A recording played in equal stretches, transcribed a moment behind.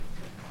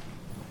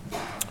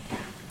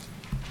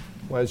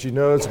Well, as you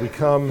know, as we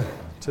come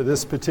to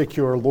this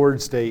particular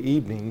Lord's Day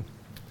evening,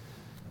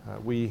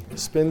 we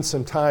spend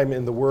some time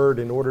in the Word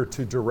in order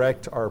to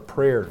direct our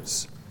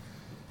prayers.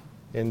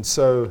 And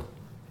so,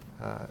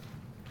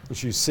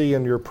 as you see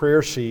in your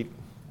prayer sheet,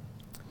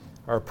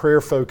 our prayer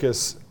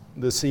focus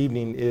this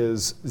evening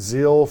is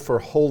Zeal for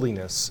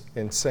Holiness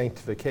and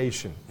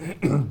Sanctification.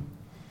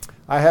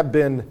 I have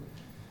been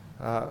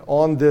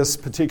on this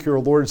particular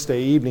Lord's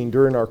Day evening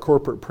during our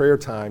corporate prayer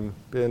time,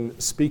 been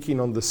speaking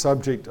on the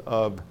subject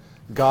of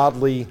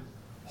godly,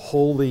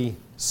 holy,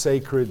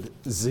 sacred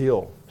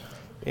zeal.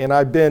 And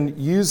I've been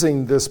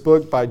using this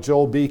book by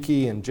Joel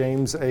Beakey and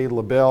James A.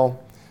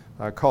 LaBelle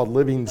called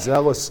Living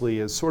Zealously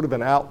as sort of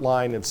an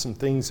outline of some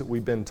things that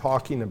we've been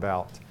talking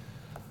about.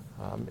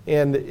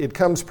 And it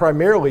comes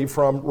primarily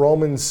from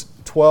Romans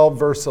 12,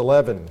 verse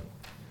 11.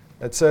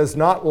 It says,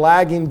 not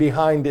lagging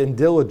behind in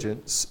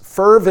diligence,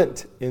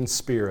 fervent in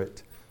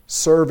spirit,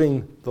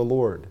 serving the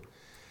Lord.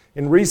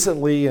 And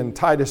recently in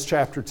Titus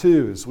chapter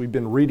 2, as we've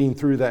been reading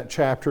through that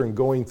chapter and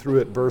going through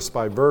it verse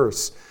by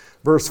verse,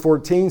 verse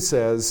 14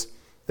 says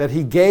that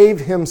He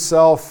gave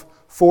Himself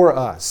for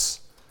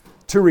us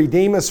to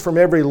redeem us from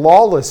every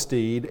lawless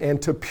deed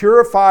and to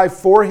purify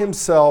for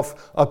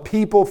Himself a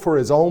people for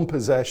His own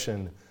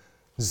possession,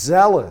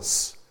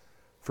 zealous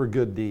for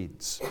good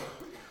deeds.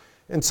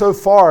 And so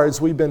far as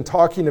we've been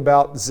talking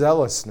about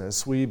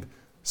zealousness, we've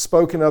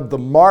spoken of the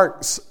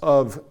marks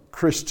of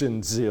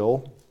Christian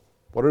zeal.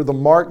 What are the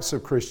marks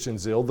of Christian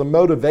zeal? The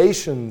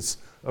motivations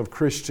of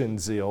Christian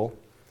zeal,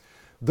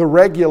 the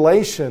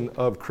regulation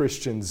of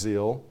Christian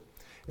zeal.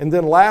 And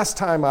then last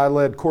time I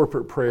led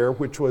corporate prayer,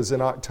 which was in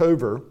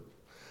October,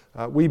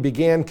 we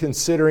began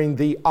considering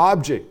the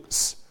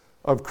objects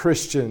of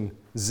Christian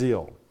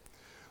zeal.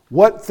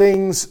 What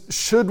things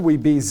should we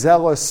be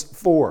zealous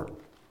for?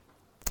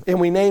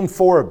 And we named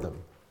 4 of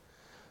them.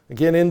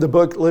 Again, in the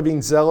book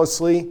Living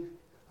Zealously,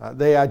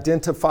 they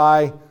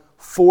identify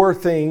 4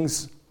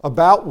 things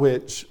about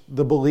which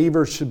the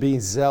believer should be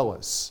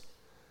zealous.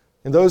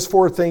 And those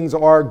 4 things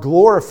are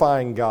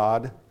glorifying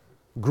God,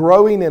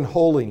 growing in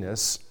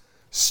holiness,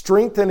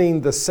 strengthening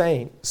the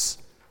saints,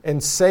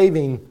 and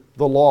saving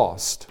the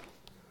lost.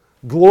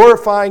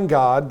 Glorifying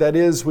God, that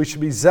is, we should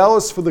be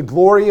zealous for the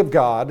glory of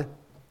God.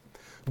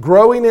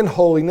 Growing in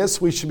holiness,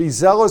 we should be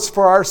zealous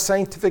for our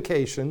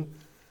sanctification.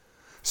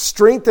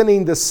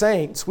 Strengthening the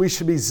saints, we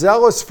should be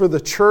zealous for the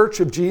church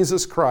of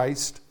Jesus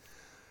Christ.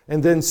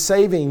 And then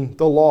saving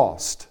the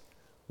lost.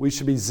 We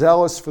should be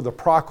zealous for the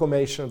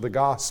proclamation of the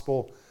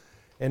gospel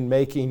and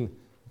making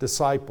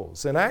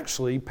disciples. And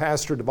actually,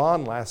 Pastor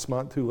Devon last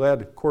month, who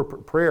led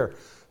corporate prayer,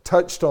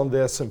 touched on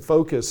this and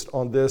focused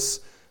on this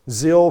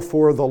zeal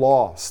for the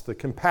lost, the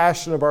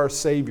compassion of our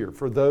Savior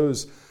for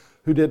those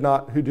who do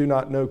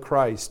not know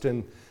Christ.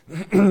 And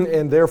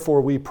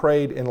therefore we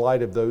prayed in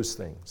light of those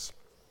things.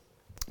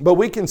 But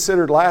we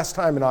considered last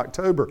time in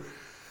October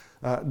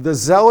the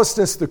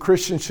zealousness the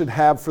Christian should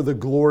have for the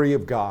glory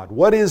of God.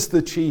 What is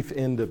the chief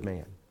end of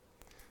man?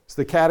 As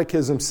the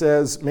Catechism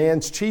says,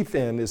 man's chief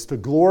end is to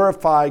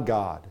glorify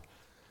God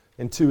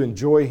and to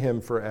enjoy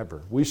Him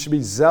forever. We should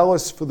be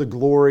zealous for the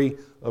glory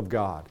of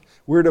God.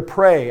 We're to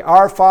pray,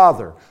 Our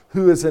Father,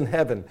 who is in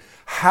heaven,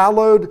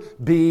 hallowed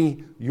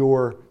be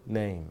your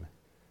name.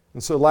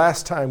 And so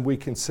last time we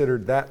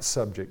considered that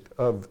subject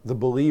of the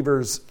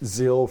believer's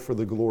zeal for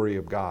the glory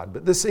of God.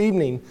 But this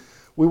evening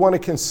we want to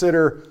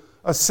consider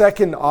a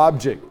second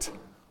object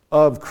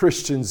of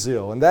Christian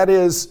zeal, and that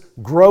is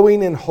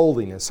growing in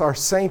holiness, our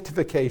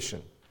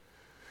sanctification.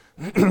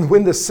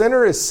 When the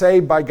sinner is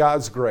saved by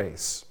God's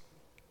grace,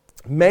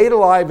 made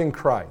alive in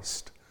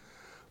Christ,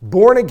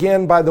 born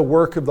again by the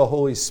work of the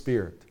Holy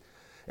Spirit,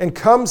 and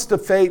comes to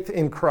faith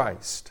in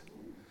Christ,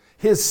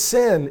 his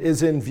sin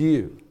is in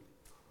view.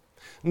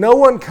 No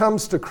one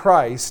comes to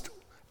Christ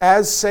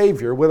as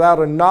Savior without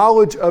a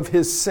knowledge of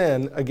his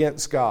sin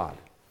against God.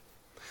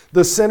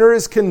 The sinner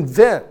is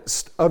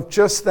convinced of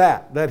just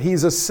that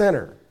he's a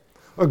sinner,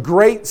 a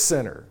great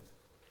sinner,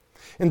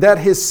 and that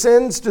his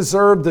sins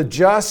deserve the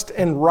just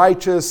and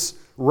righteous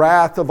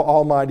wrath of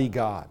Almighty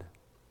God.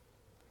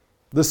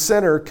 The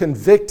sinner,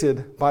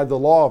 convicted by the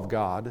law of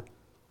God,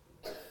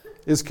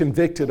 is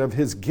convicted of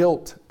his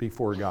guilt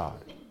before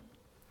God.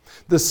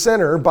 The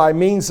sinner, by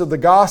means of the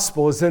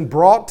gospel, is then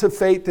brought to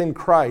faith in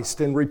Christ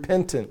and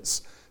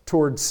repentance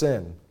toward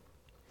sin.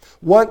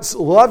 Once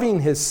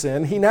loving his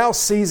sin, he now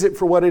sees it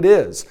for what it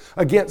is,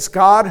 against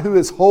God who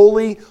is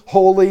holy,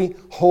 holy,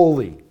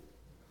 holy.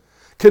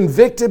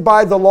 Convicted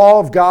by the law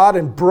of God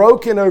and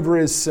broken over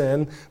his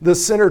sin, the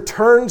sinner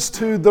turns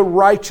to the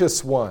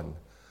righteous one,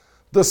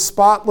 the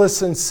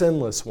spotless and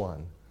sinless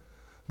one,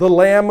 the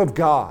Lamb of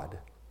God.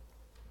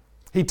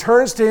 He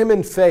turns to Him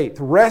in faith,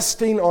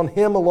 resting on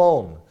Him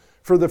alone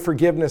for the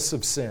forgiveness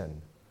of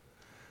sin.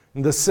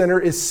 And the sinner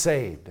is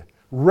saved,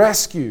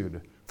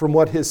 rescued from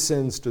what his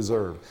sins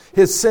deserve.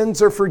 His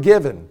sins are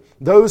forgiven,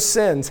 those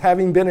sins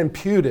having been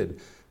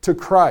imputed to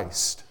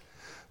Christ.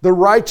 The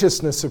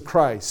righteousness of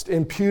Christ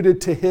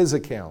imputed to his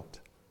account.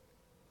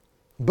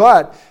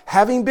 But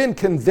having been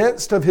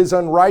convinced of his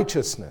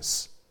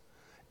unrighteousness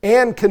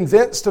and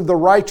convinced of the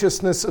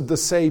righteousness of the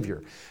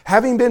Savior.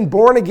 Having been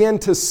born again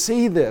to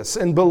see this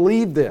and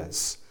believe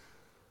this,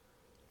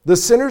 the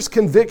sinner's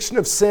conviction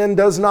of sin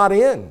does not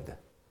end.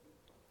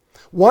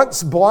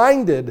 Once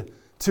blinded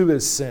to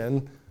his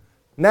sin,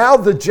 now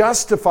the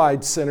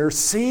justified sinner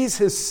sees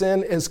his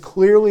sin as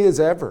clearly as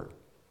ever.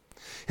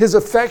 His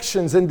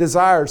affections and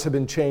desires have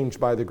been changed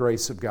by the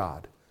grace of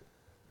God.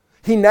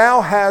 He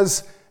now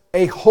has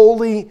a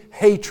holy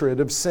hatred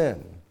of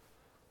sin.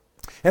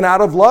 And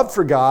out of love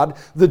for God,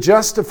 the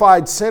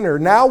justified sinner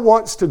now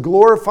wants to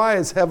glorify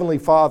his heavenly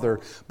Father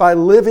by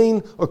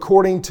living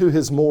according to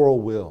his moral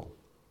will.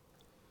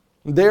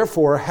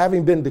 Therefore,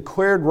 having been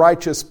declared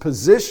righteous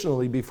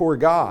positionally before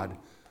God,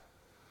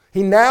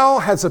 he now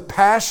has a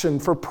passion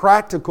for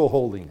practical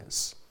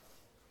holiness.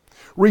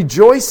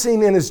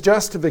 Rejoicing in his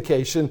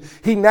justification,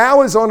 he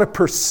now is on a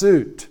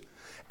pursuit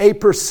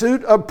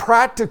of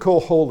practical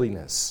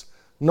holiness,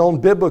 known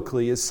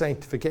biblically as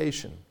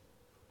sanctification.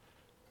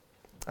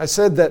 I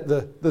said that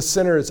the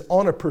sinner is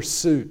on a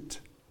pursuit.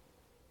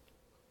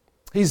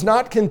 He's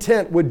not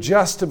content with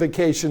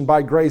justification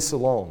by grace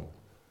alone.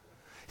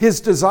 His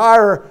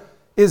desire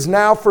is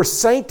now for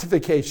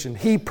sanctification.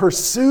 He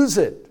pursues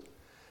it.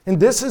 And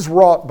this is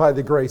wrought by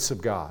the grace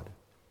of God.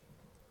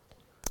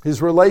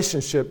 His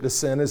relationship to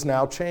sin is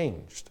now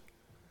changed.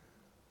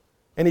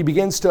 And he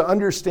begins to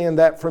understand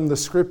that from the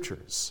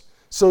Scriptures.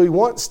 So he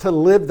wants to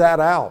live that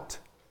out.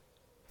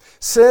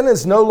 Sin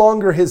is no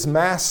longer his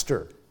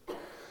master.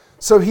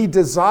 So he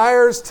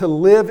desires to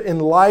live in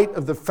light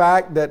of the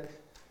fact that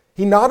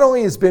he not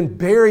only has been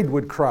buried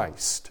with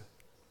Christ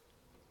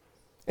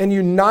and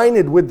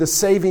united with the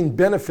saving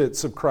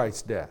benefits of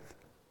Christ's death,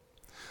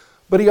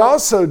 but he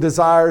also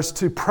desires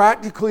to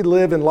practically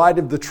live in light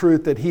of the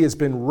truth that he has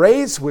been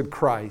raised with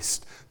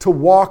Christ to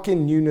walk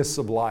in newness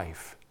of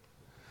life.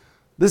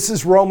 This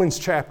is Romans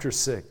chapter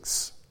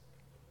 6.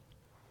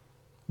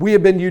 We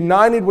have been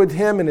united with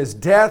him in his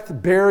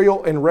death,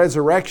 burial, and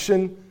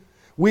resurrection.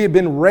 We have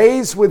been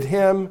raised with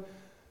him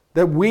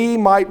that we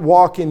might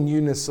walk in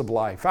newness of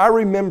life. I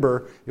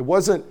remember, it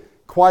wasn't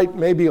quite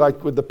maybe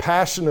like with the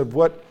passion of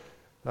what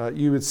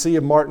you would see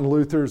of Martin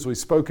Luther, as we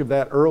spoke of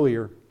that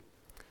earlier.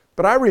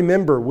 But I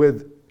remember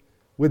with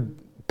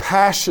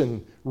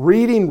passion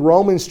reading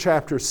Romans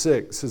chapter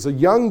 6 as a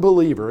young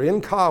believer in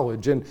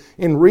college and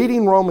in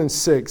reading Romans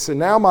 6, and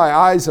now my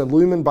eyes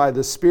illumined by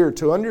the Spirit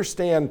to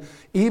understand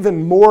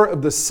even more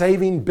of the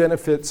saving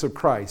benefits of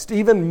Christ,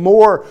 even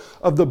more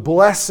of the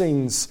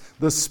blessings,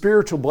 the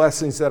spiritual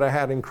blessings that I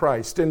had in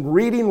Christ. And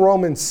reading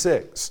Romans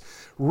 6,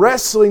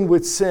 wrestling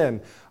with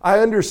sin, I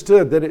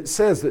understood that it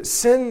says that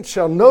sin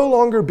shall no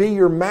longer be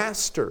your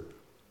master.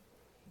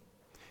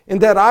 And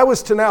that I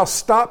was to now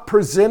stop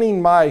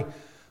presenting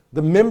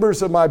the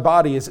members of my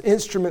body as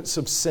instruments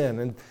of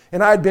sin.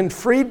 And I had been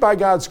freed by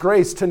God's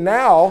grace to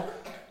now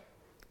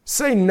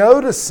say no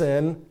to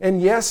sin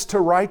and yes to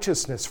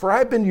righteousness. For I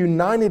have been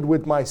united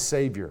with my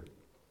Savior.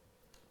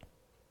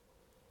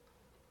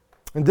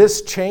 And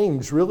this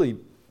changed really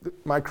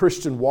my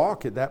Christian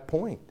walk at that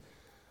point.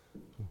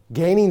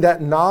 Gaining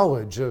that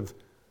knowledge of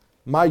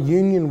my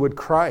union with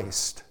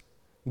Christ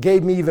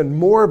gave me even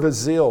more of a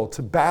zeal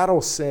to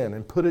battle sin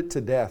and put it to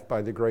death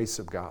by the grace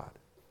of God.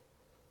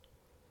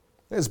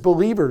 As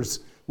believers,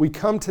 we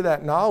come to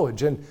that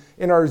knowledge, and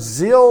our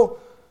zeal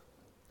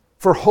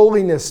for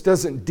holiness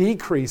doesn't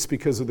decrease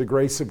because of the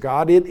grace of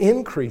God, it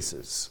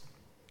increases.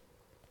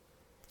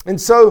 And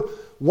so,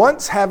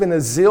 once having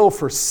a zeal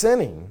for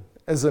sinning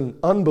as an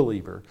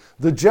unbeliever,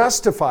 the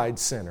justified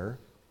sinner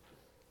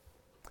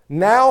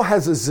now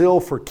has a zeal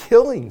for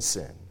killing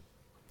sin,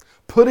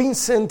 putting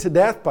sin to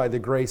death by the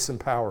grace and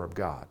power of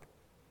God.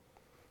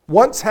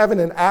 Once having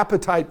an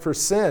appetite for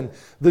sin,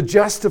 the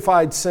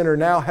justified sinner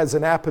now has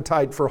an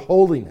appetite for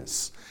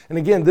holiness. And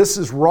again, this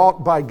is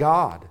wrought by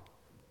God.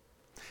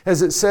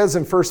 As it says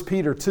in 1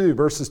 Peter 2,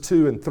 verses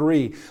 2 and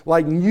 3,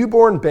 like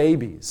newborn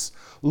babies,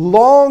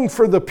 long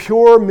for the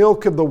pure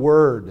milk of the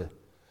Word,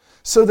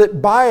 so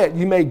that by it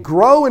you may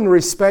grow in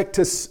respect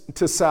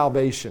to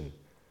salvation,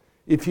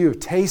 if you have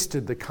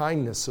tasted the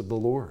kindness of the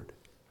Lord.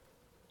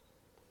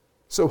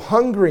 So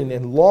hungering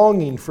and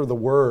longing for the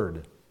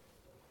Word,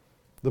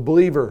 the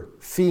believer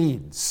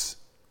feeds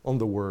on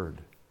the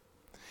Word.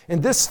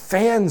 And this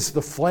fans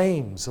the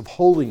flames of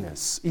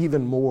holiness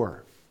even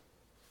more.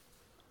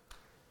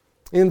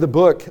 In the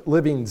book,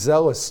 Living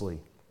Zealously,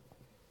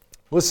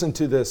 listen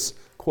to this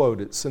quote.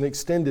 It's an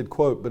extended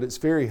quote, but it's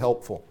very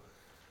helpful.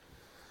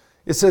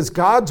 It says,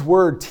 God's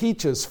Word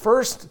teaches,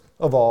 first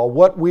of all,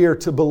 what we are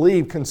to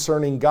believe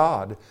concerning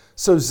God.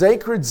 So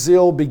sacred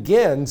zeal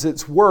begins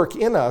its work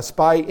in us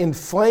by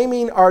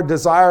inflaming our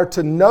desire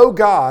to know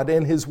God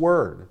and His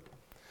Word.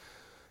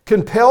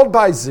 Compelled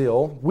by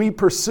zeal, we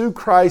pursue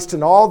Christ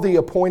in all the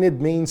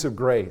appointed means of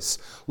grace,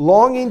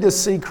 longing to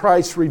see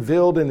Christ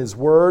revealed in His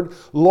Word,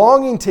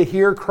 longing to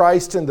hear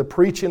Christ in the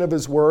preaching of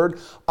His Word,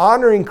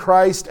 honoring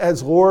Christ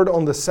as Lord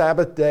on the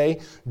Sabbath day,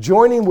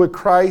 joining with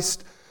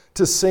Christ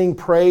to sing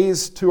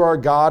praise to our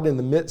God in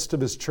the midst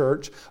of His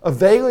church,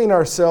 availing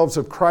ourselves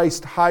of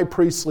Christ's high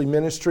priestly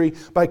ministry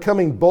by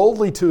coming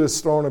boldly to His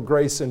throne of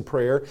grace in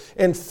prayer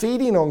and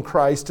feeding on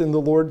Christ in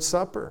the Lord's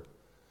Supper.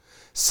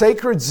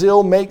 Sacred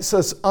zeal makes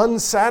us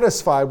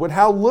unsatisfied with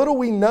how little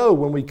we know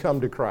when we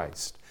come to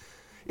Christ.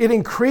 It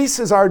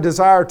increases our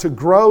desire to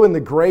grow in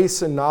the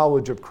grace and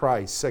knowledge of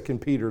Christ, 2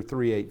 Peter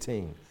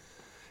 3:18,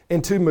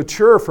 and to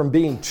mature from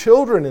being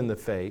children in the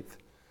faith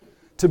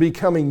to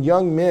becoming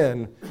young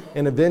men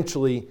and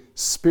eventually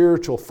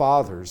spiritual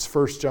fathers,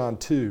 1 John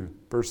 2,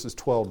 verses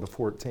 12 to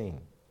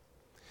 14.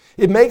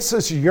 It makes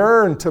us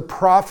yearn to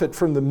profit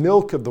from the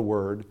milk of the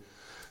Word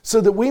so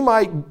that we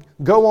might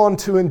go on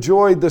to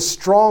enjoy the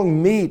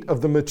strong meat of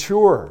the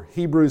mature,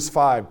 Hebrews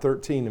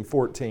 5:13 and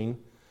 14,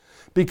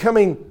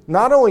 becoming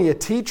not only a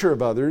teacher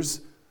of others,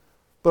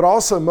 but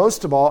also,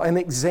 most of all, an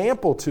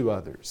example to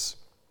others.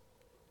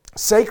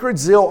 Sacred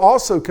zeal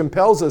also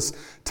compels us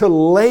to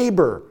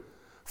labor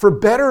for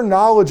better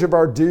knowledge of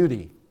our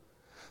duty,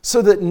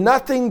 so that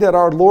nothing that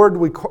our Lord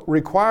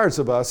requires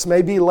of us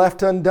may be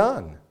left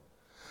undone.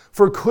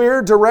 For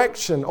clear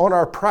direction on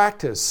our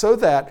practice, so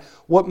that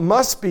what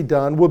must be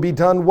done will be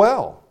done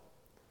well.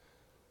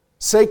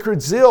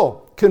 Sacred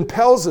zeal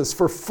compels us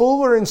for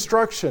fuller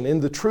instruction in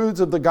the truths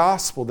of the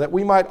gospel, that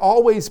we might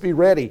always be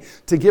ready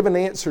to give an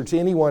answer to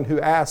anyone who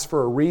asks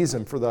for a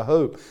reason for the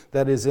hope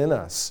that is in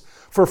us.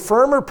 For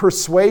firmer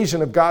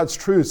persuasion of God's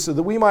truth, so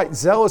that we might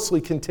zealously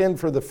contend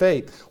for the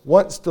faith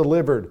once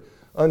delivered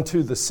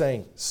unto the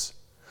saints.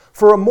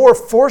 For a more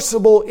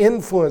forcible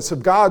influence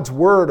of God's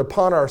word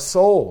upon our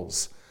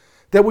souls,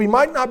 that we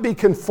might not be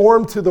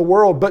conformed to the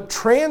world, but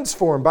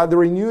transformed by the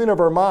renewing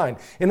of our mind.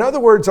 In other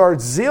words, our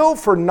zeal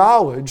for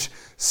knowledge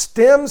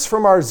stems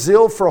from our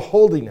zeal for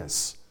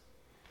holiness.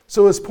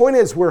 So his point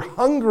is, we're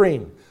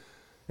hungering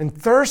and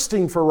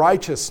thirsting for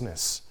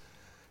righteousness.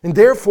 And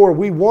therefore,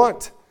 we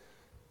want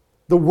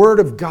the Word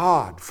of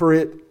God, for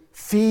it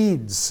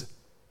feeds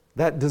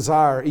that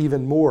desire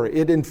even more.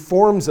 It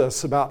informs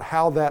us about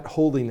how that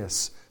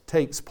holiness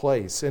takes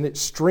place, and it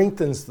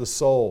strengthens the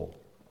soul.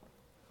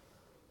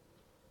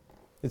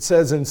 It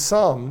says, in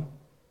some,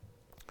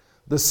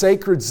 the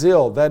sacred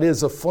zeal, that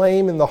is a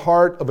flame in the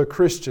heart of a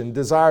Christian,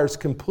 desires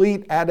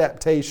complete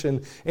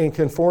adaptation and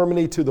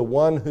conformity to the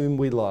one whom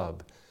we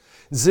love.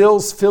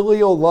 Zeal's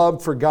filial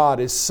love for God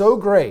is so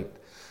great,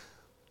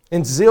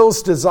 and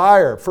zeal's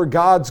desire for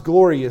God's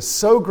glory is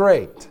so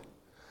great,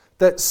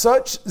 that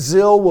such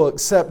zeal will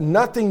accept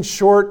nothing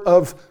short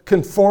of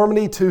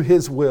conformity to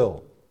His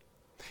will.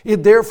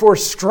 It therefore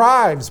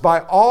strives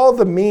by all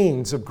the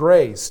means of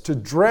grace to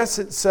dress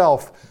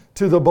itself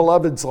to the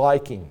beloved's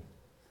liking.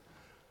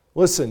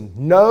 Listen,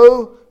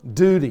 no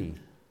duty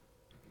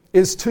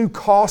is too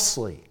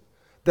costly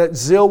that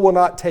zeal will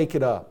not take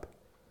it up.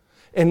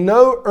 And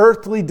no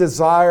earthly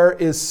desire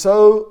is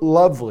so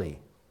lovely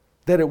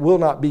that it will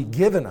not be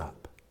given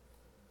up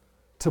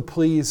to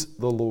please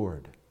the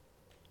Lord.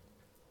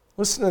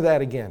 Listen to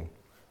that again.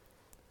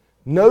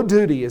 No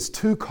duty is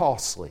too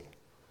costly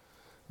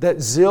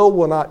that zeal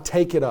will not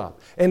take it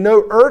up. And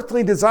no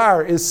earthly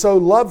desire is so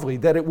lovely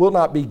that it will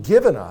not be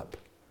given up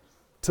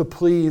to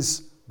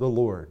please the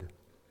Lord.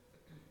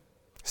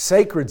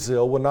 Sacred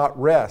zeal will not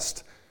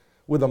rest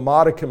with a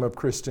modicum of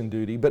Christian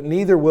duty, but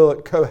neither will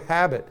it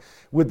cohabit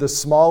with the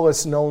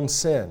smallest known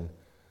sin.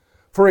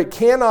 For it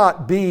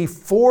cannot be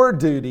for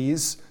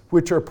duties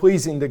which are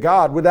pleasing to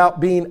God without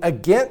being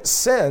against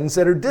sins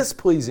that are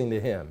displeasing to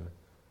Him.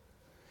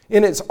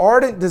 In its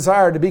ardent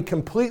desire to be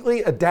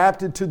completely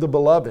adapted to the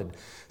beloved,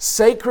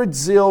 sacred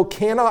zeal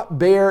cannot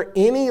bear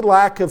any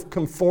lack of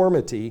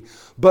conformity,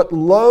 but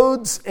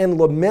loathes and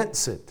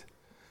laments it,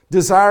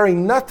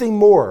 desiring nothing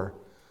more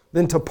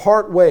than to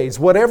part ways,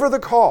 whatever the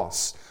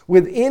cost,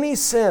 with any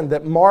sin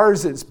that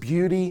mars its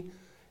beauty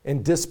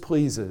and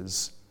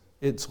displeases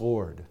its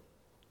Lord.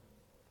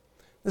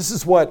 This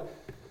is what,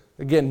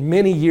 again,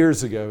 many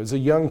years ago, as a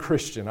young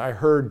Christian, I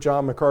heard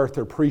John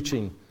MacArthur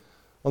preaching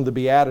on the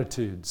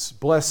Beatitudes.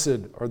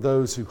 Blessed are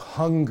those who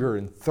hunger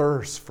and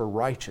thirst for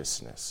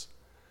righteousness.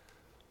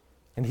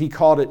 And he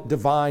called it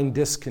divine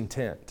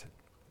discontent.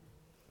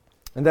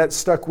 And that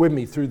stuck with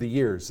me through the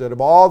years, that of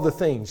all the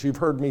things you've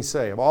heard me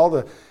say,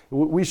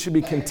 we should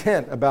be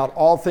content about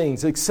all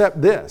things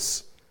except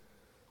this.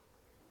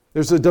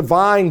 There's a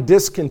divine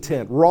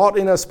discontent wrought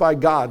in us by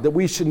God, that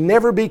we should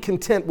never be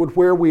content with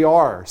where we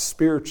are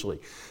spiritually,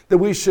 that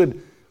we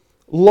should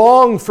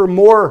long for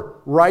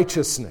more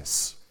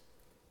righteousness.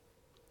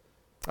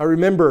 I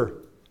remember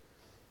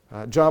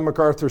John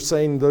MacArthur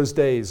saying in those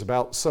days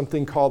about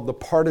something called the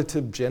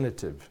partitive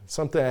genitive,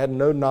 something I had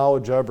no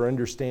knowledge of or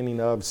understanding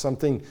of,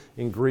 something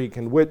in Greek,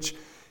 in which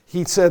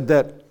he said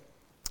that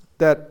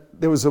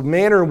there was a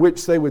manner in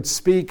which they would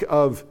speak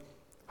of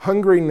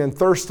hungering and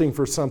thirsting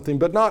for something,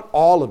 but not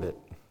all of it,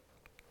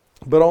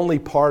 but only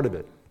part of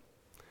it.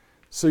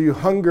 So you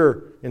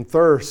hunger and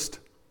thirst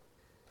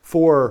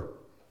for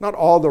not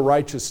all the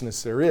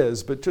righteousness there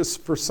is, but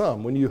just for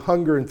some. When you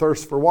hunger and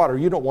thirst for water,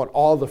 you don't want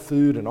all the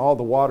food and all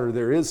the water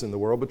there is in the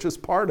world, but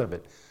just part of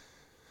it.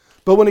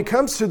 But when it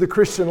comes to the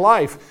Christian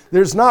life,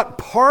 there's not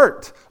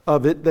part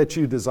of it that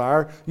you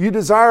desire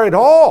it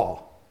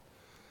all.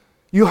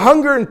 You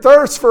hunger and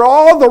thirst for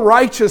all the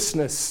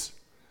righteousness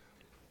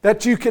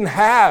that you can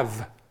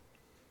have.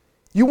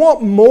 You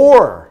want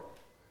more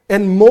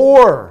and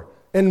more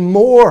and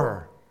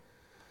more.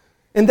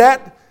 And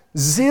that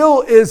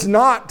zeal is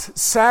not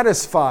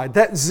satisfied.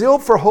 That zeal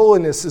for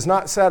holiness is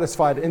not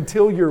satisfied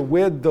until you're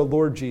with the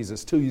Lord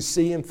Jesus, till you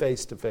see Him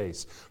face to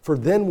face. For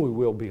then we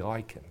will be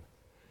like Him.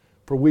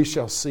 For we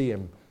shall see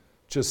Him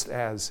just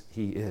as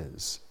He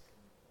is.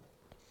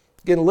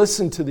 Again,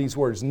 listen to these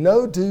words.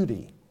 No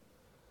duty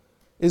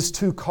is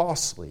too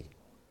costly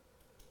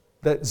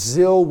that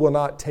zeal will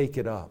not take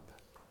it up.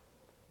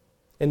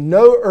 And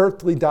no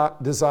earthly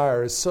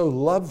desire is so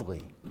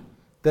lovely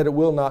that it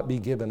will not be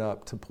given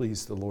up to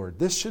please the Lord.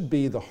 This should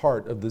be the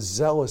heart of the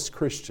zealous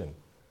Christian,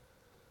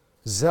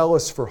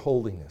 zealous for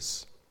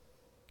holiness.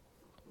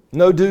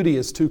 No duty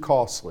is too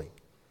costly.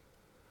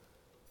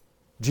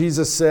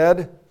 Jesus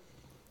said,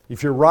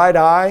 if your right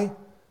eye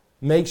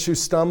makes you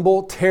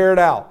stumble, tear it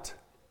out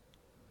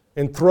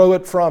and throw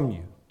it from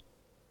you.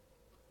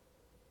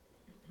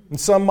 And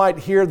some might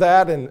hear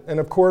that, and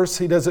of course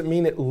he doesn't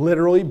mean it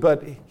literally,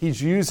 but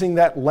he's using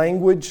that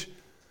language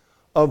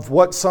of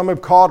what some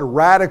have called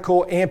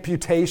radical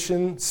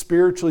amputation,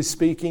 spiritually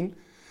speaking.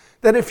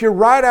 That if your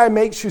right eye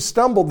makes you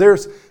stumble,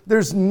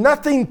 there's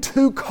nothing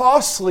too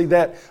costly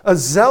that a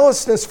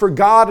zealousness for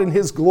God and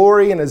His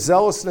glory and a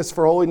zealousness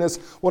for holiness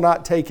will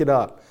not take it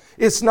up.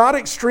 It's not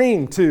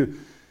extreme to,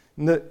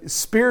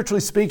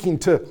 spiritually speaking,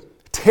 to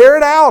tear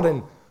it out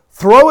and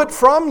throw it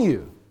from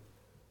you.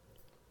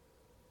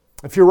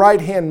 If your right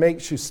hand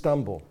makes you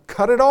stumble,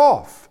 cut it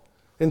off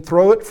and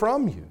throw it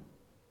from you.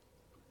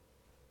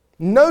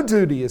 No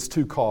duty is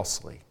too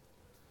costly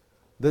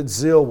that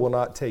zeal will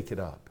not take it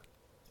up.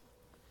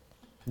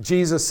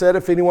 Jesus said,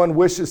 if anyone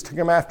wishes to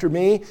come after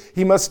me,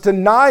 he must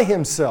deny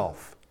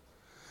himself,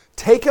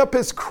 take up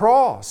his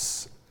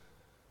cross,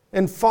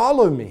 and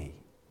follow me.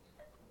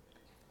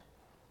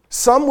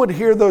 Some would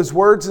hear those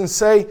words and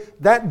say,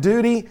 that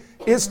duty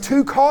is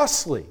too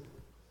costly.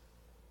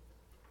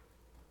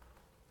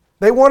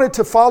 They wanted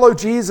to follow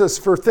Jesus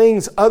for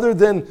things other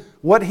than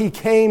what He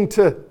came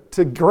to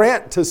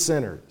grant to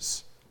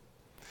sinners.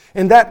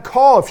 And that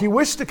call, if you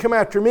wish to come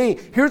after me,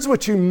 here's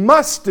what you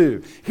must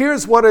do.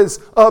 Here's what is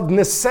of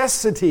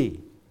necessity.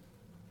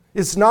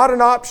 It's not an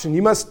option.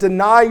 You must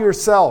deny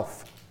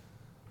yourself.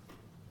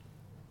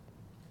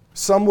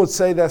 Some would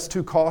say that's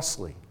too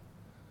costly.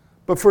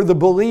 But for the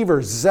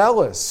believer,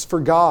 zealous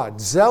for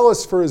God,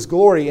 zealous for His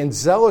glory, and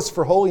zealous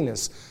for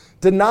holiness,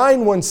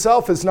 denying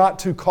oneself is not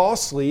too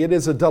costly. It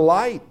is a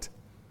delight.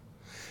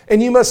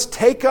 And you must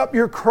take up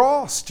your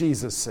cross,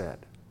 Jesus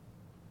said.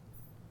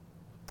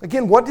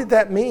 Again, what did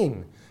that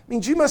mean? It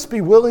means you must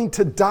be willing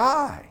to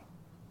die.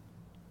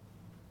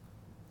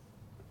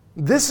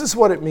 This is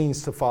what it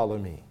means to follow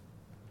me.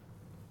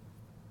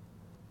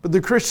 But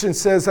the Christian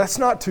says that's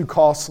not too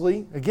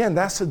costly. Again,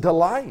 that's a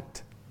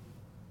delight.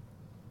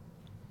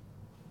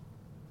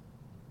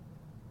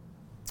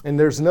 And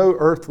there's no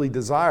earthly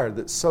desire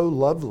that's so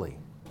lovely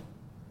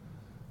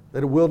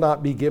that it will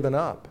not be given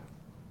up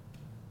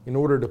in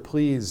order to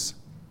please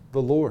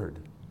the Lord.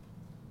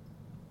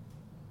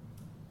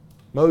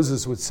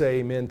 Moses would say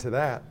amen to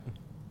that.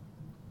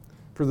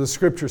 For the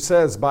Scripture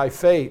says, by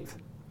faith,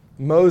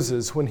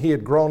 Moses, when he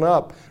had grown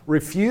up,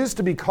 refused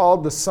to be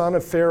called the son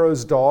of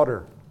Pharaoh's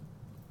daughter,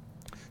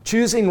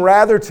 choosing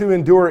rather to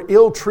endure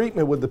ill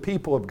treatment with the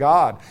people of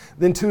God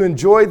than to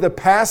enjoy the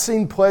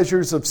passing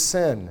pleasures of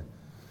sin,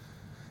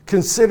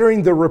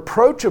 considering the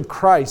reproach of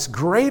Christ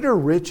greater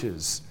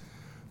riches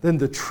than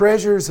the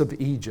treasures of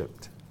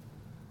Egypt.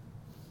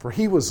 For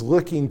he was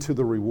looking to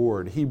the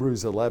reward.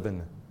 Hebrews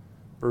 11,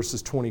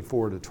 verses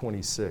 24 to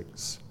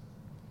 26.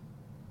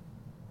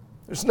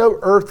 There's no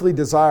earthly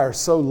desire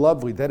so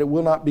lovely that it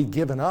will not be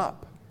given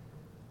up.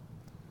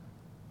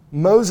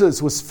 Moses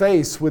was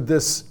faced with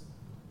the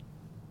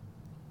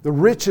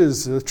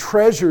riches, the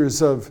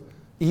treasures of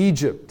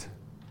Egypt.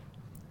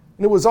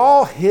 And it was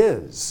all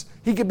his.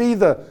 He could be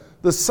the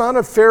son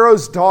of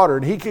Pharaoh's daughter,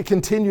 and he could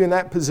continue in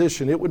that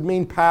position. It would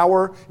mean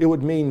power. It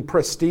would mean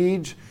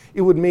prestige.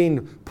 It would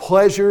mean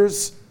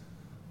pleasures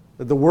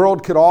that the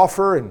world could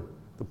offer, and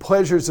the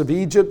pleasures of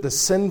Egypt, the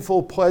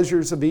sinful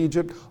pleasures of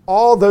Egypt.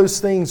 All those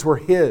things were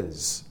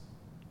his.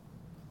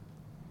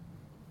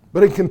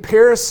 But in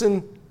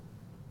comparison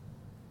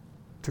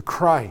to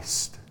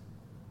Christ,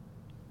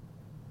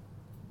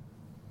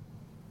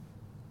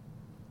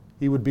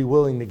 he would be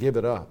willing to give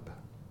it up.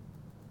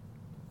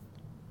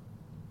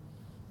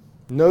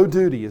 No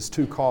duty is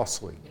too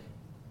costly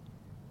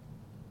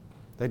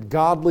that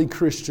godly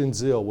Christian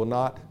zeal will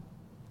not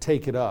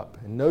take it up.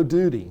 And no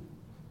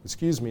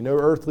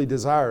earthly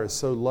desire is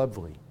so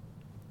lovely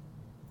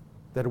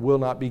that it will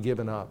not be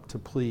given up to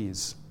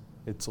please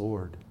its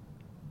Lord.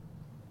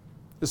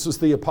 This was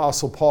the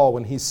Apostle Paul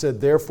when he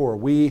said, therefore,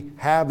 we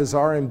have as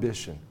our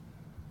ambition,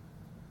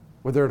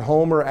 whether at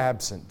home or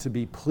absent, to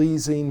be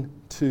pleasing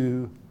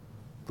to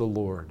the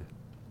Lord.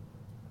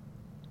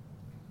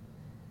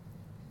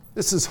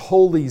 This is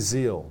holy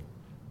zeal.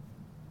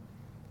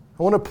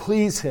 I want to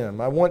please Him.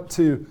 I want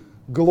to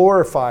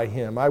glorify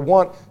Him. I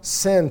want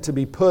sin to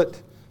be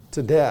put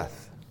to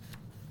death.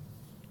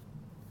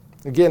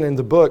 Again, in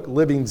the book,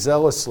 Living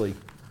Zealously,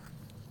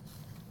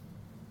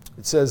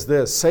 it says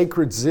this: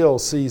 sacred zeal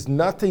sees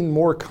nothing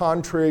more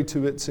contrary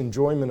to its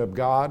enjoyment of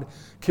God,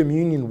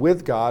 communion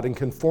with God, and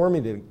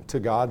conformity to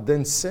God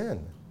than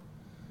sin.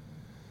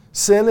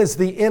 Sin is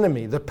the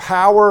enemy, the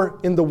power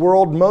in the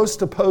world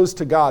most opposed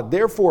to God.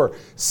 Therefore,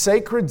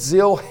 sacred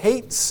zeal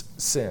hates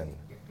sin.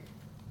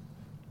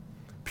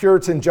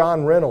 Puritan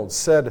John Reynolds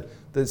said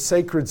that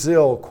sacred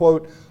zeal,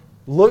 quote,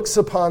 looks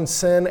upon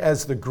sin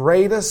as the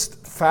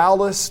greatest,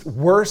 foulest,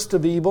 worst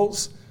of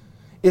evils.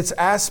 Its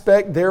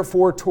aspect,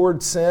 therefore,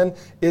 toward sin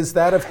is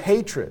that of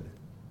hatred.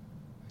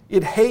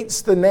 It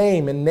hates the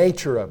name and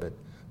nature of it,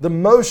 the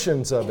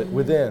motions of it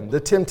within, the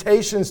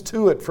temptations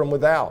to it from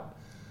without.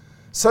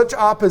 Such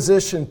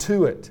opposition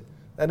to it,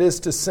 that is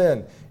to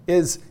sin,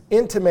 is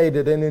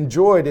intimated and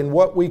enjoyed in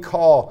what we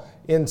call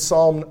in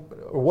Psalm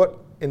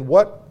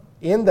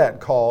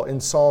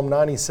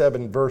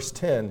 97, verse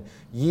 10,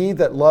 ye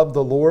that love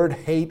the Lord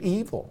hate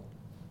evil.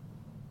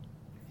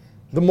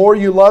 The more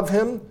you love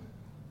Him,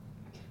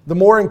 the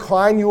more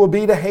inclined you will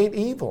be to hate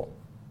evil.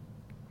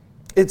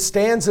 It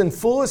stands in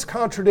fullest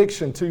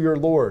contradiction to your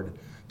Lord,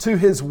 to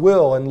His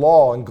will and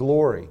law and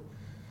glory.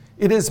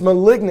 It is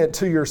malignant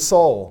to your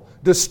soul,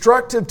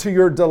 destructive to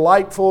your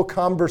delightful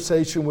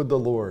conversation with the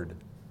Lord.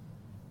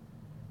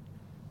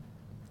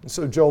 And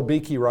so Joel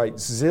Beakey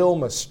writes, zeal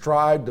must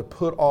strive to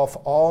put off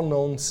all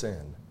known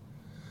sin.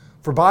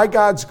 For by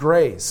God's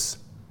grace,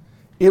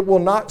 it will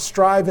not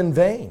strive in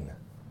vain.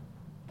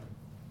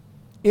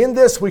 In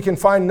this we can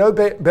find no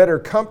better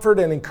comfort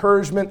and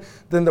encouragement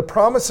than the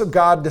promise of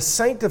God to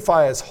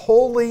sanctify us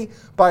wholly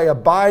by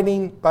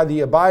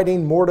the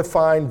abiding,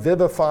 mortifying,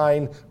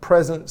 vivifying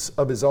presence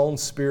of His own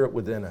Spirit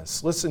within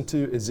us. Listen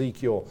to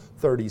Ezekiel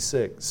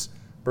 36,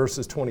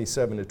 verses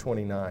 27 to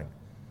 29.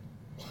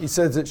 He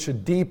says it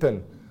should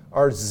deepen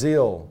our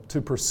zeal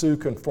to pursue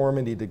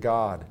conformity to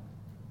God.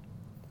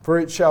 For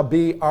it shall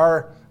be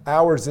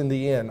ours in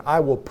the end. I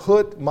will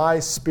put my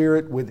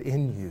Spirit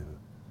within you,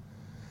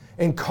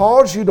 and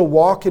cause you to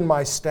walk in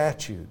my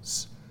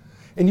statutes.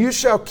 And you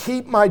shall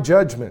keep my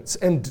judgments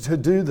and to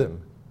do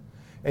them.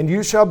 And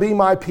you shall be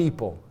my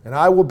people, and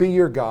I will be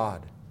your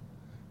God.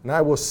 And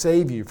I will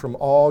save you from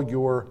all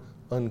your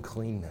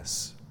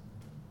uncleanness.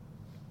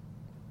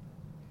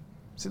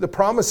 See, the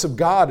promise of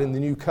God in the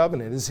new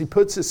covenant is He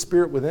puts His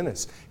Spirit within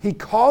us. He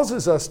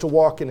causes us to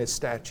walk in His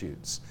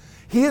statutes.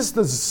 He is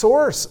the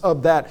source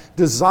of that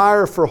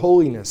desire for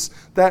holiness,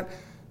 that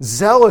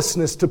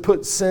zealousness to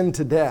put sin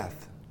to death.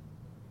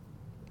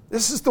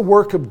 This is the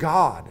work of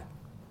God.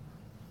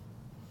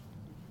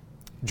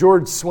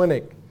 George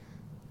Swinnock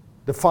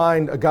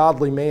defined a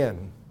godly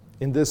man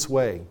in this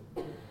way: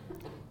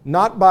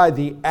 not by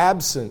the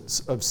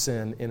absence of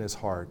sin in his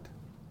heart,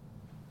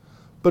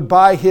 but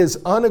by his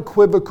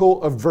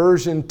unequivocal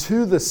aversion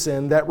to the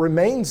sin that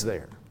remains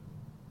there.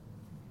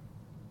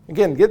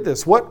 Again, get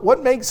this.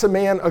 What makes a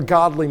man a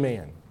godly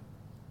man?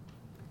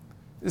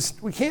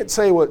 We can't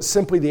say what's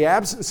simply the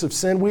absence of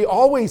sin. We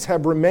always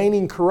have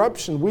remaining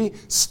corruption. We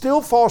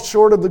still fall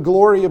short of the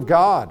glory of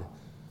God.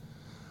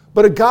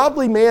 But a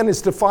godly man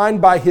is defined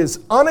by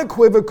his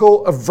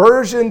unequivocal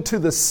aversion to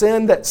the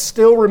sin that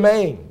still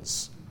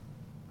remains.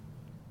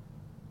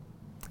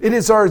 It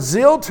is our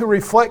zeal to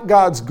reflect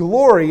God's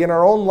glory in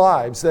our own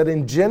lives that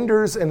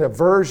engenders an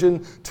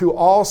aversion to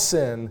all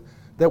sin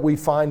that we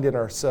find in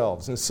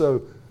ourselves. And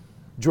so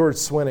George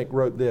Swinnock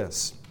wrote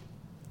this: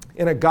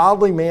 in a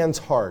godly man's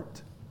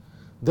heart,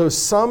 though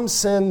some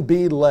sin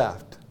be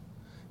left,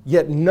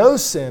 yet no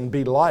sin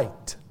be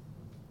liked.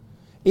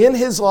 In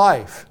his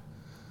life,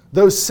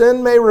 though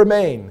sin may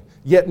remain,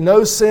 yet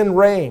no sin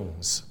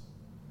reigns.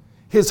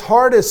 His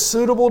heart is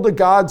suitable to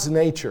God's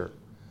nature,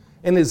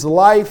 and his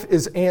life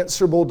is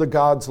answerable to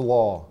God's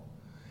law.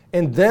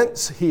 And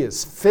thence he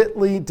is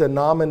fitly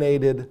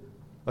denominated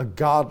a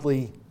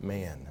godly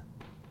man.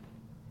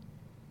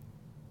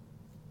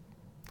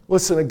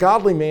 Listen, a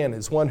godly man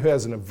is one who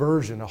has an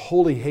aversion, a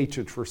holy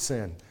hatred for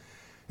sin.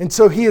 And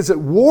so he is at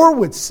war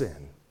with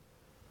sin.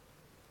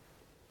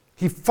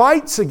 He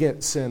fights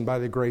against sin by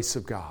the grace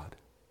of God.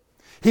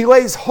 He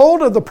lays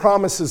hold of the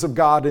promises of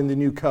God in the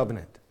new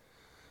covenant.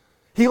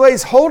 He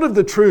lays hold of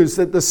the truths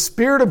that the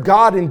Spirit of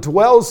God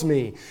indwells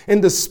me,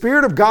 and the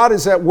Spirit of God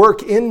is at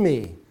work in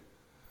me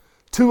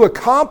to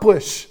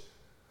accomplish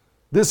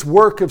this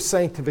work of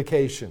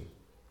sanctification.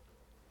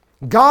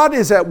 God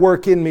is at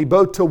work in me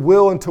both to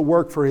will and to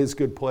work for His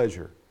good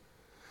pleasure.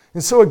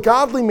 And so a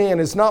godly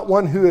man is not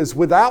one who is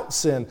without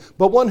sin,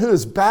 but one who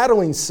is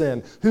battling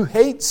sin, who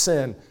hates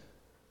sin.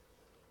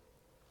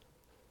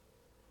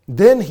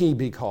 Then he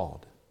be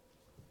called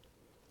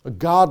a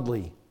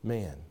godly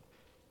man.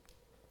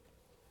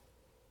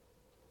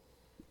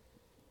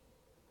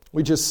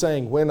 We just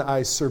sang, when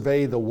I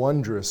survey the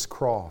wondrous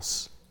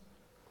cross,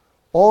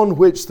 on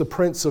which the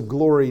Prince of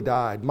Glory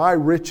died, my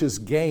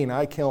richest gain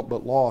I count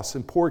but loss,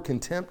 and pour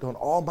contempt on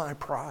all my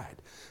pride.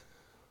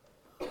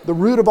 The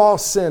root of all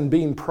sin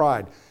being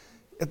pride.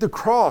 At the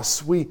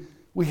cross, we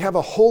have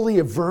a holy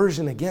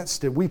aversion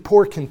against it. We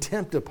pour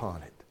contempt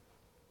upon it.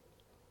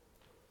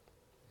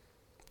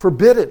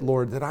 Forbid it,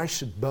 Lord, that I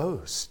should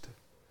boast.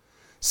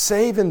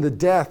 Save in the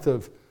death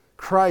of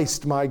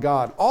Christ, my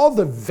God, all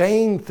the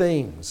vain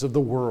things of the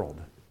world.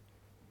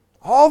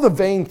 All the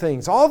vain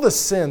things, all the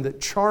sin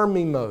that charm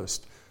me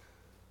most,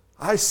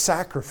 I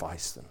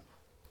sacrifice them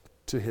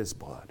to His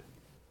blood.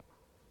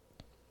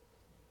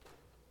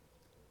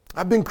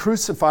 I've been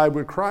crucified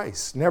with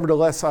Christ.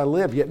 Nevertheless I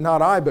live, yet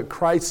not I, but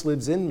Christ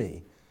lives in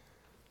me.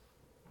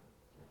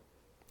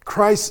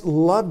 Christ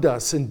loved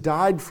us and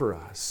died for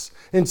us.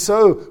 And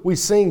so we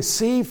sing,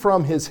 see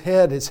from His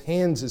head, His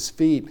hands, His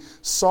feet,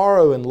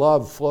 sorrow and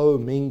love flow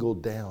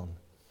mingled down.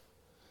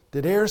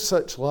 Did e'er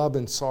such love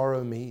and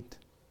sorrow meet,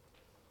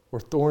 or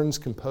thorns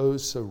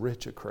compose so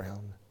rich a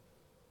crown?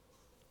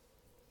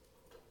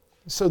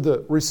 So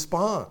the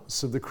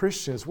response of the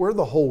Christian is, we're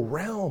the whole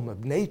realm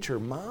of nature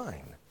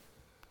mine.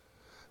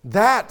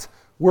 That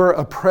were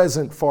a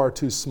present far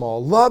too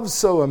small. Love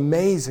so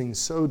amazing,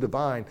 so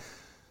divine,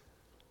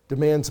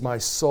 demands my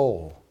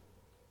soul,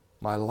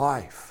 my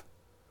life,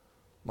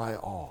 my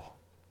all.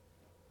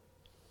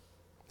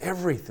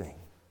 Everything.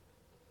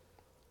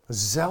 A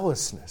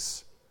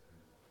zealousness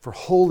for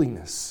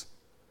holiness,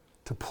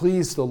 to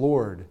please the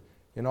Lord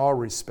in all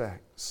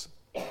respects.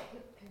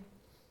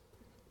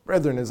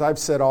 Brethren, as I've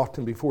said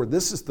often before,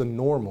 this is the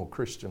normal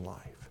Christian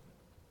life.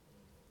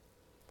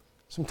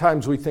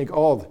 Sometimes we think,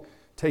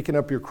 taking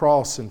up your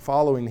cross and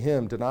following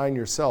Him, denying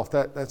yourself,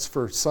 that's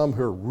for some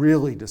who are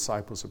really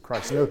disciples of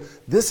Christ. No,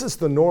 this is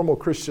the normal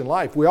Christian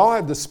life. We all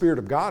have the Spirit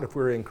of God if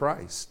we're in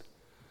Christ.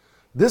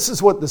 This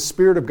is what the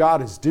Spirit of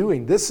God is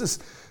doing. This is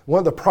one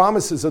of the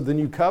promises of the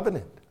new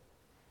covenant.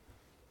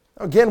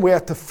 Again, we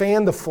have to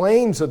fan the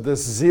flames of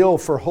this zeal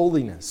for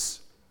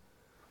holiness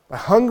by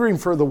hungering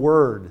for the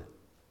Word.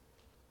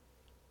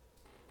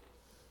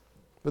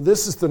 But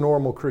this is the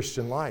normal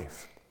Christian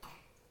life.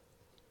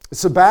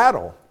 It's a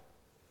battle.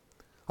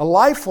 A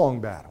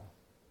lifelong battle.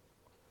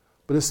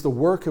 But it's the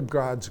work of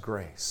God's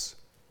grace.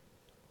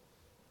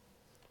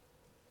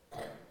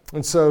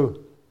 And so,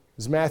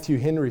 as Matthew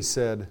Henry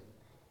said,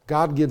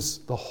 God gives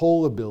the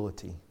whole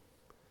ability.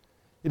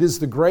 It is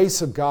the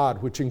grace of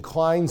God which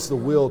inclines the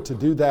will to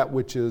do that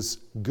which is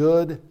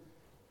good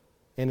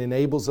and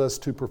enables us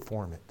to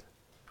perform it.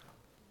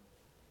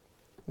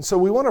 And so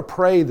we want to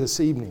pray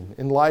this evening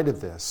in light of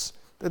this,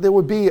 that there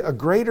would be a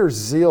greater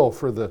zeal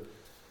for the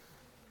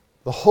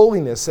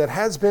holiness that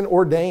has been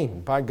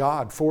ordained by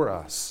God for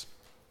us.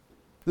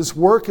 This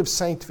work of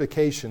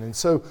sanctification. And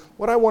so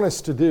what I want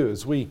us to do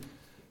as we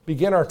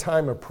begin our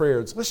time of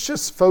prayers, let's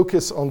just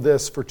focus on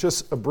this for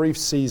just a brief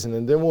season,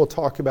 and then we'll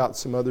talk about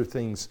some other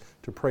things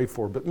to pray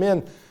for. But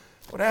men,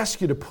 I would ask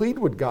you to plead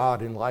with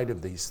God in light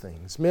of these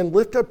things. Men,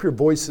 lift up your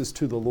voices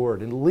to the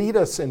Lord and lead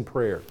us in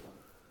prayer.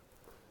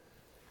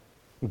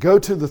 Go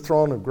to the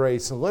throne of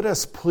grace and let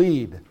us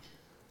plead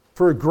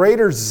for a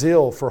greater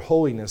zeal for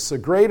holiness, a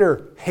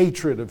greater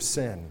hatred of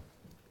sin,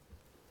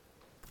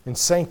 and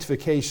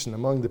sanctification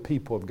among the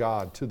people of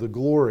God to the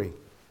glory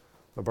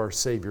of our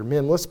Savior.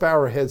 Men, let's bow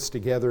our heads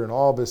together, and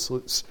all of us,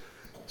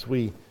 as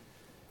we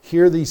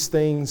hear these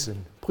things,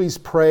 and please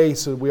pray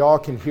so that we all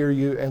can hear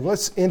you, and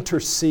let's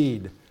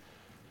intercede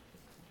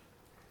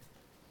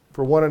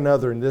for one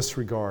another in this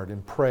regard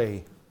and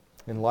pray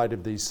in light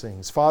of these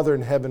things. Father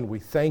in heaven, we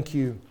thank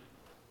you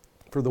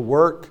for the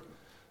work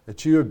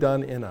that you have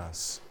done in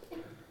us.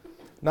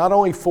 Not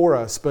only for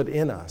us, but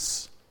in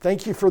us.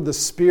 Thank you for the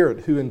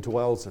Spirit who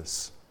indwells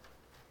us.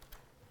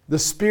 The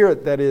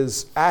Spirit that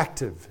is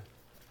active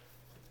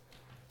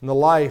in the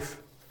life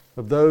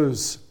of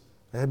those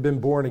that have been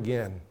born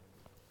again.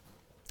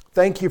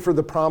 Thank you for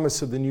the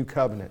promise of the new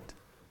covenant.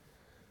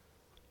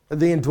 That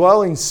the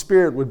indwelling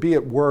Spirit would be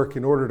at work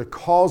in order to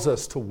cause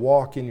us to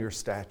walk in your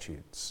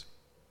statutes.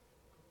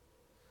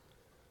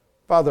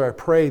 Father, I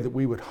pray that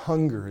we would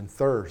hunger and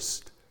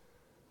thirst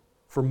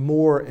for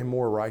more and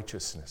more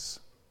righteousness.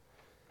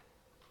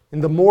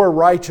 And the more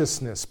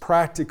righteousness,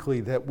 practically,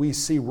 that we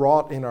see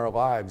wrought in our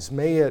lives,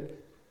 may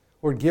it,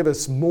 Lord, give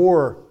us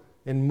more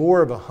and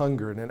more of a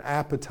hunger and an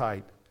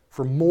appetite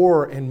for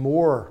more and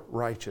more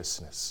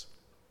righteousness.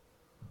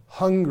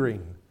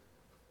 Hungering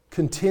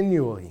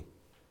continually,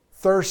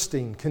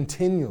 thirsting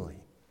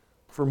continually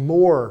for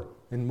more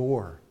and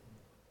more.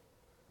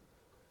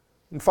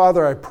 And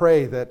Father, I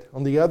pray that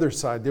on the other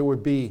side there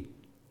would be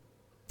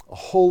a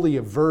holy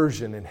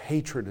aversion and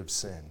hatred of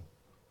sin.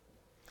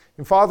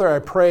 And Father, I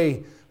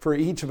pray for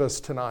each of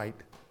us tonight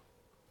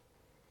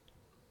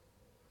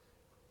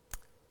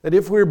that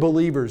if we're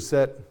believers,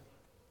 that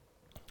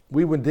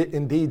we would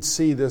indeed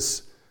see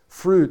this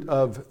fruit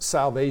of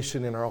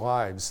salvation in our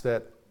lives,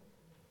 that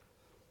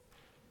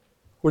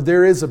where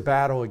there is a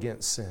battle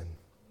against sin.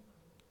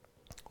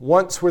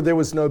 Once where there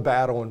was no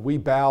battle and we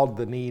bowed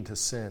the knee to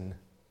sin.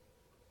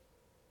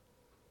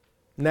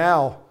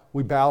 Now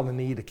we bow the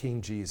knee to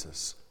King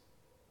Jesus.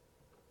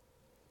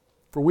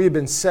 For we have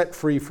been set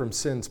free from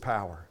sin's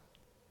power.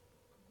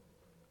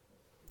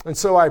 And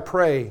so I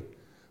pray,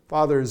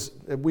 Fathers,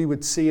 that we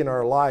would see in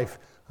our life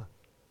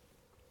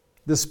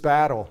this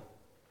battle,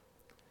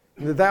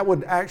 and that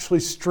would actually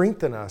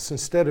strengthen us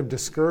instead of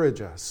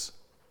discourage us.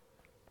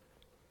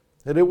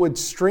 That it would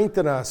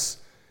strengthen us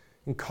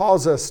and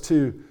cause us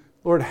to,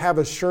 Lord, have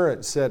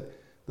assurance that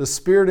the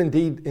Spirit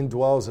indeed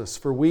indwells us,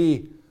 for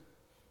we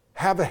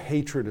have a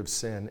hatred of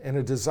sin and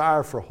a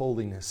desire for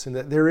holiness, and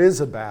that there is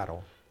a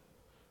battle.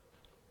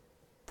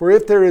 For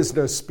if there is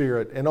no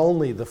Spirit and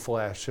only the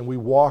flesh, and we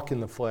walk in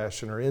the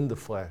flesh and are in the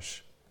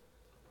flesh,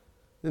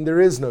 then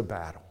there is no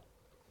battle.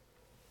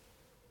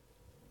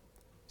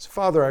 So,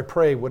 Father, I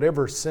pray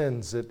whatever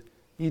sins that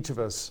each of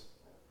us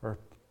are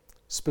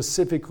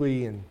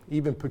specifically and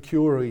even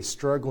peculiarly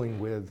struggling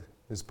with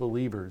as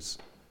believers,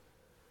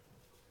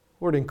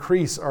 Lord,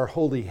 increase our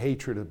holy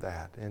hatred of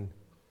that and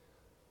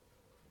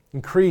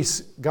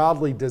increase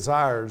godly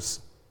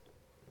desires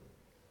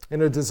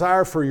and a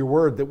desire for your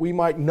word, that we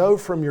might know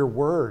from your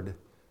word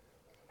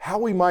how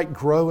we might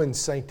grow in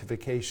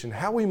sanctification,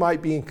 how we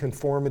might be in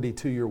conformity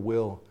to your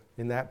will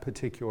in that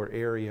particular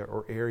area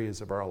or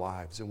areas of our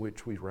lives in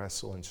which we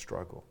wrestle and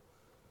struggle.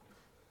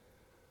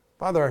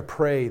 Father, I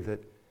pray that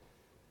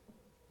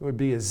it would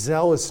be a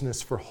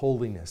zealousness for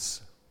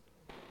holiness,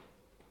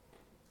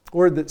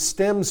 Lord, that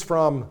stems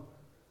from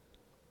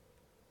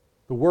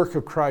the work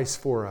of Christ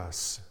for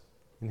us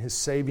in his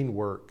saving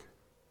work,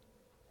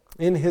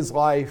 in his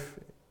life,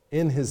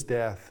 in his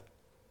death,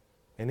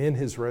 and in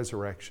his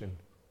resurrection.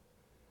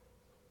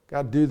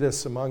 God, do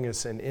this among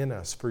us and in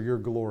us for your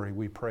glory,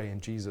 we pray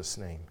in Jesus'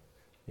 name.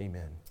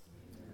 Amen.